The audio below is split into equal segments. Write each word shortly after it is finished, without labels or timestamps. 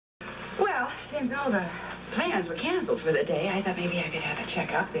Since all the plans were canceled for the day, I thought maybe I could have a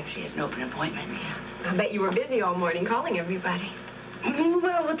checkup if she has an open appointment. I bet you were busy all morning calling everybody.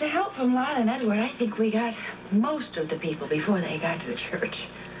 Well, with the help from Lon and Edward, I think we got most of the people before they got to the church.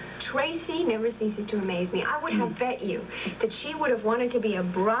 Tracy never ceases to amaze me. I would have bet you that she would have wanted to be a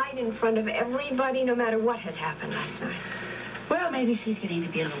bride in front of everybody no matter what had happened last night. Well, maybe she's getting to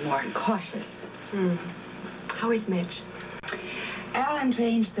be a little more cautious. How is Mitch? Alan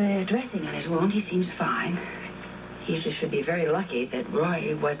changed the dressing on his wound. He seems fine. He just should be very lucky that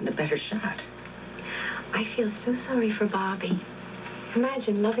Roy wasn't a better shot. I feel so sorry for Bobby.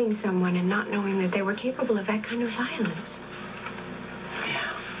 Imagine loving someone and not knowing that they were capable of that kind of violence.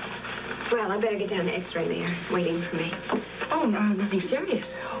 Yeah. Well, I better get down to X-ray. They're waiting for me. Oh, no, nothing serious.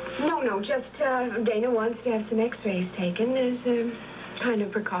 No, just Dana wants to have some X-rays taken as a kind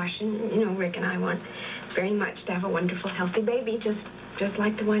of precaution. You know, Rick and I want very much to have a wonderful, healthy baby, just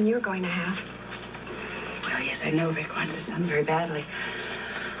like the one you're going to have. Well, yes, I know Rick wants a son very badly.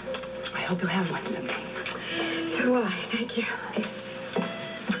 I hope you'll have one someday. So do I. Thank you.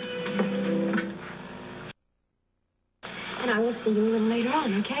 And I will see you a little later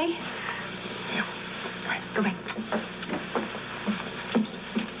on, okay? Yeah. Right, go back.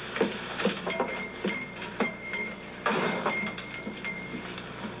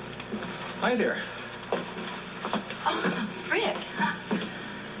 Hi there. Oh, Rick.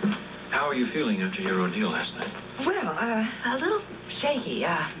 How are you feeling after your ordeal last night? Well, a little shaky.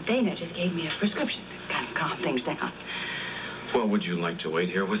 Dana just gave me a prescription to kind of calm things down. Well, would you like to wait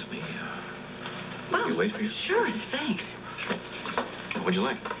here with me? Well, you wait for you? Sure, thanks. What'd you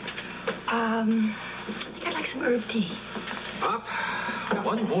like? I think I'd like some herb tea. Up.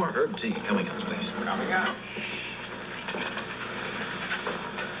 One more herb tea coming up, please. Coming up.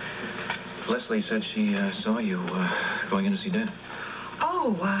 Lesley said she saw you going in to see Dana.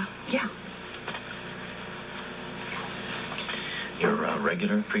 Oh, yeah. Your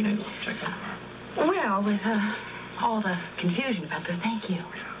regular prenatal checkup? Well, with all the confusion about the thank you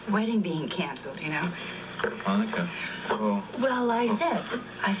wedding being canceled, you know. Monica. Oh. Well, I said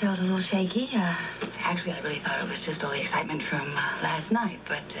I felt a little shaky. Actually, I really thought it was just all the excitement from last night,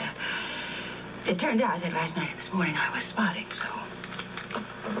 but it turned out that last night and this morning I was spotting, so...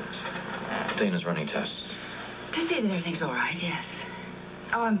 Dana's running tests. To see that everything's all right, yes.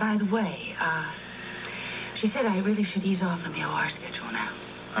 Oh, and by the way, she said I really should ease off on the OR schedule now.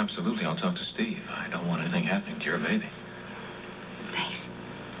 Absolutely. I'll talk to Steve. I don't want anything happening to your baby. Thanks.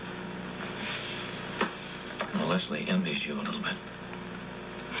 Well, Lesley envies you a little bit.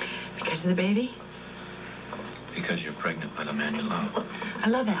 Because of the baby? Because you're pregnant by the man you love. I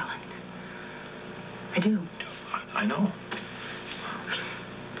love Alan. I do. I know.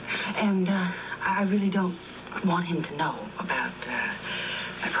 And I really don't want him to know about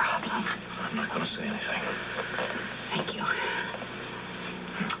my problem. I'm not going to say anything. Thank you.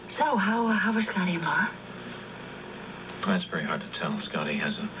 So, how are Scotty and Laura? That's very hard to tell. Scotty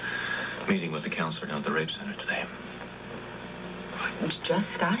has a meeting with the counselor down at the rape center today. It's just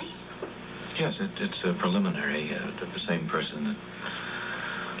Scotty? Yes, it's a preliminary. The same person that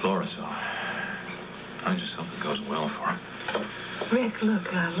Laura saw. I just hope it goes well for him. Rick,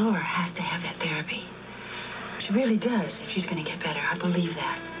 look, Laura has to have that therapy. She really does, if she's going to get better. I believe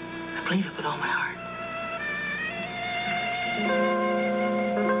that. I believe it with all my heart.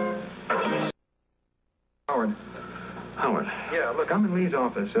 Howard. Howard. Yeah, look, I'm in Lee's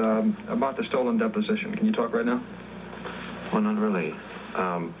office about the stolen deposition. Can you talk right now? Well, not really.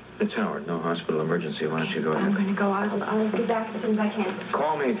 It's Howard. No hospital emergency. Why don't you go I'm ahead? going to go. I'll get back as soon as I can.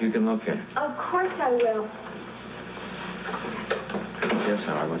 Call me if you can locate her. Of course I will. Yes,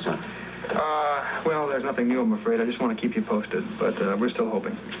 Howard. What's up? Well, there's nothing new, I'm afraid. I just want to keep you posted, but we're still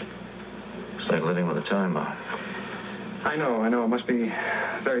hoping. It's like living with a time bomb. I know. It must be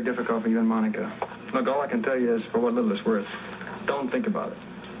very difficult for you and Monica. Look, all I can tell you is, for what little it's worth, don't think about it.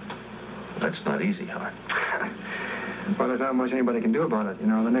 That's not easy, Howard. Well, there's not much anybody can do about it. You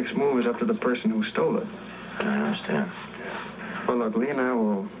know, the next move is up to the person who stole it. I understand. Well, look, Lee and I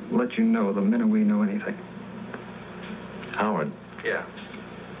will let you know the minute we know anything. Howard. Yeah.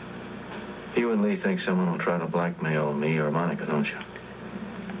 You and Lee think someone will try to blackmail me or Monica, don't you?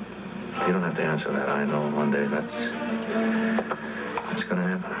 You don't have to answer that. I know one day that's going to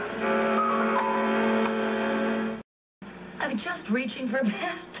happen. I'm just reaching for a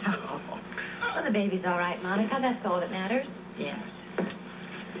bath towel. Well, the baby's all right, Monica. That's all that matters. Yes.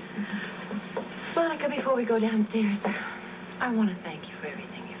 Monica, before we go downstairs, I want to thank you for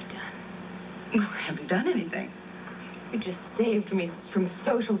everything you've done. Well, I haven't done anything. You just saved me from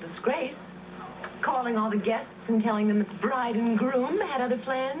social disgrace. Calling all the guests and telling them that the bride and groom had other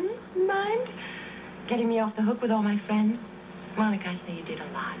plans in mind. getting me off the hook with all my friends. Monica, I say you did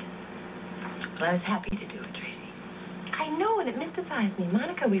a lot. Well, I was happy to do it, Tracy. I know, and it mystifies me.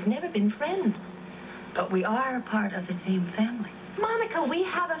 Monica, we've never been friends. But we are a part of the same family. Monica, we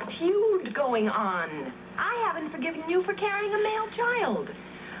have a feud going on. I haven't forgiven you for carrying a male child.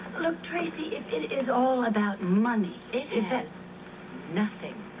 Look, Tracy, if it is all about money, It has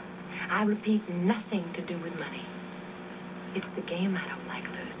nothing, I repeat, nothing to do with money. It's the game I don't like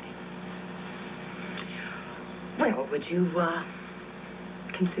losing. Well, would you,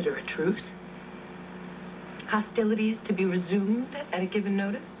 consider a truce? Hostilities to be resumed at a given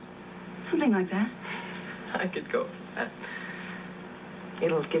notice? Something like that. I could go for that.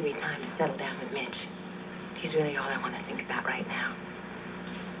 It'll give me time to settle down with Mitch. He's really all I want to think about right now.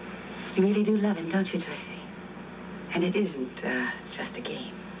 You really do love him, don't you, Tracy? And it isn't, just a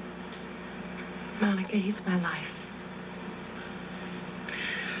game. Monica, he's my life.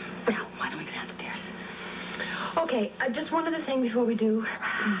 Well, why don't we go downstairs? Okay, just one other thing before we do.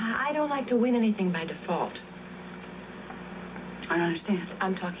 I don't like to win anything by default. I don't understand.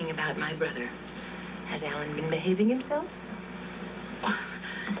 I'm talking about my brother. Has Alan been behaving himself?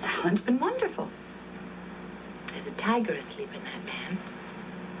 Alan's been wonderful. There's a tiger asleep in that man.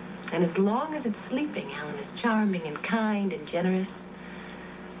 And as long as it's sleeping, Alan is charming and kind and generous.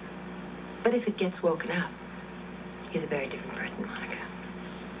 But if it gets woken up, he's a very different person, Monica.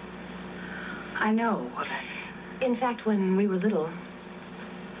 I know. In fact, when we were little,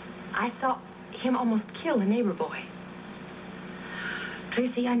 I saw him almost kill a neighbor boy.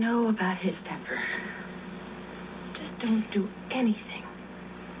 Tracy, I know about his temper. Just don't do anything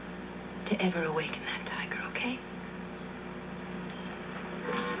to ever awaken that tiger, okay?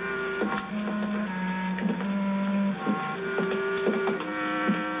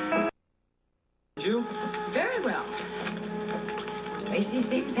 You? Very well. Tracy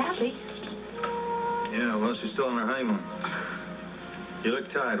seems happy. Yeah, well, she's still on her honeymoon. You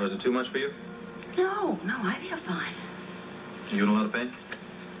look tired. Was it too much for you? No, I feel fine. You in a lot of pain?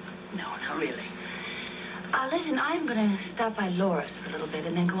 No, not really. Listen, I'm going to stop by Laura's for a little bit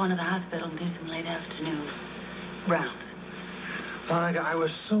and then go on to the hospital and do some late afternoon rounds. Monica, I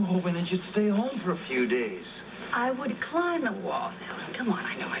was so hoping that you'd stay home for a few days. I would climb the walls, Ellen. Come on,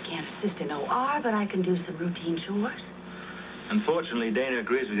 I know I can't assist in OR, but I can do some routine chores. Unfortunately, Dana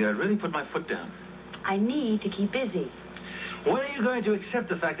agrees with you. I'd really put my foot down. I need to keep busy. When are you going to accept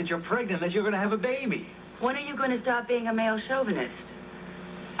the fact that you're pregnant, that you're going to have a baby? When are you going to stop being a male chauvinist?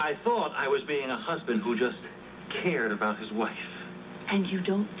 I thought I was being a husband who just cared about his wife. And you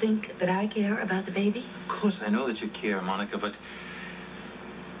don't think that I care about the baby? Of course, I know that you care, Monica, but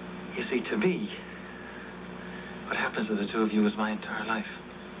you see, to me, what happens to the two of you is my entire life.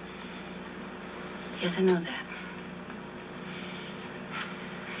 Yes, I know that.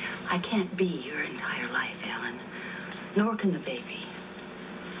 I can't be your entire life, Ellen. Nor can the baby.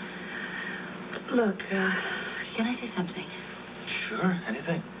 Look, can I say something? Sure,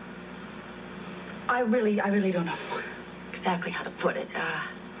 anything. I really don't know exactly how to put it.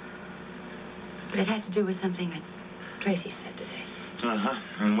 But it has to do with something that Tracy said today. Uh-huh.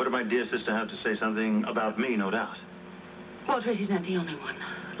 And what did my dear sister have to say? Something about me, no doubt. Well, Tracy's not the only one.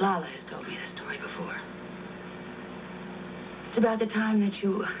 Lala has told me this story before. It's about the time that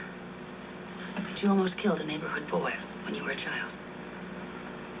you almost killed a neighborhood boy when you were a child.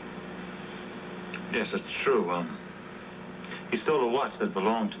 Yes, that's true. He stole a watch that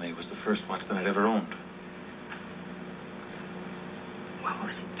belonged to me. It was the first watch that I'd ever owned. Well,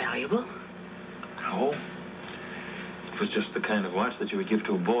 was it valuable? No. It was just the kind of watch that you would give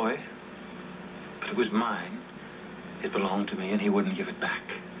to a boy. But it was mine. It belonged to me, and he wouldn't give it back.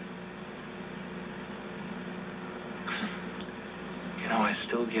 You know, I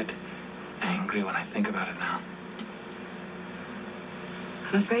still get angry when I think about it now.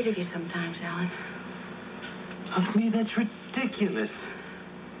 I'm afraid of you sometimes, Alan. Of me? That's ridiculous.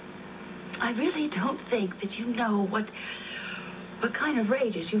 I really don't think that you know what kind of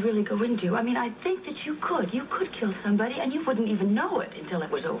rages you really go into. I mean, I think that you could. You could kill somebody, and you wouldn't even know it until it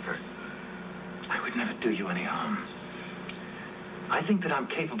was over. I would never do you any harm. I think that I'm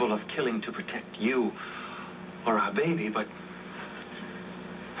capable of killing to protect you or our baby, but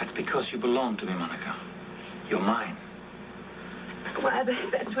that's because you belong to me, Monica. You're mine. Well,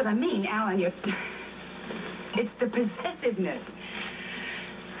 that's what I mean, Alan. It's the possessiveness.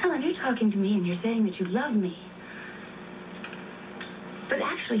 Alan, you're talking to me and you're saying that you love me. But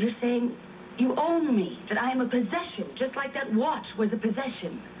actually, you're saying you own me, that I am a possession, just like that watch was a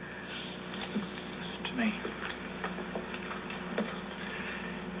possession. Listen to me.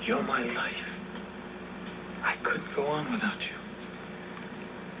 You're my life. I couldn't go on without you.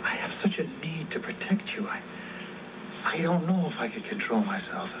 I have such a need to protect you. I don't know if I could control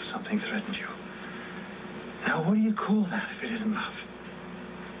myself if something threatened you. Now, what do you call that if it isn't love?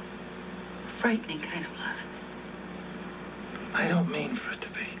 Frightening kind of love. I don't mean for it to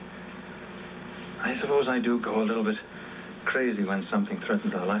be. I suppose I do go a little bit crazy when something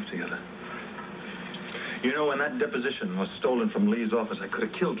threatens our life together. You know, when that deposition was stolen from Lee's office, I could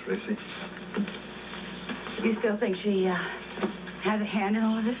have killed Tracy. You still think she has a hand in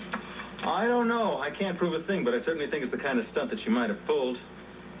all of this? I don't know. I can't prove a thing, but I certainly think it's the kind of stunt that she might have pulled.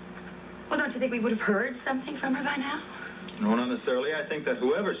 Well, don't you think we would have heard something from her by now? No, not necessarily. I think that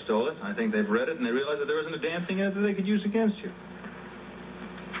whoever stole it, I think they've read it and they realize that there isn't a damn thing in it that they could use against you.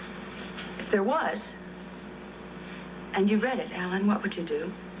 If there was, and you read it, Alan, what would you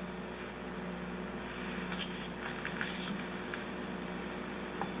do?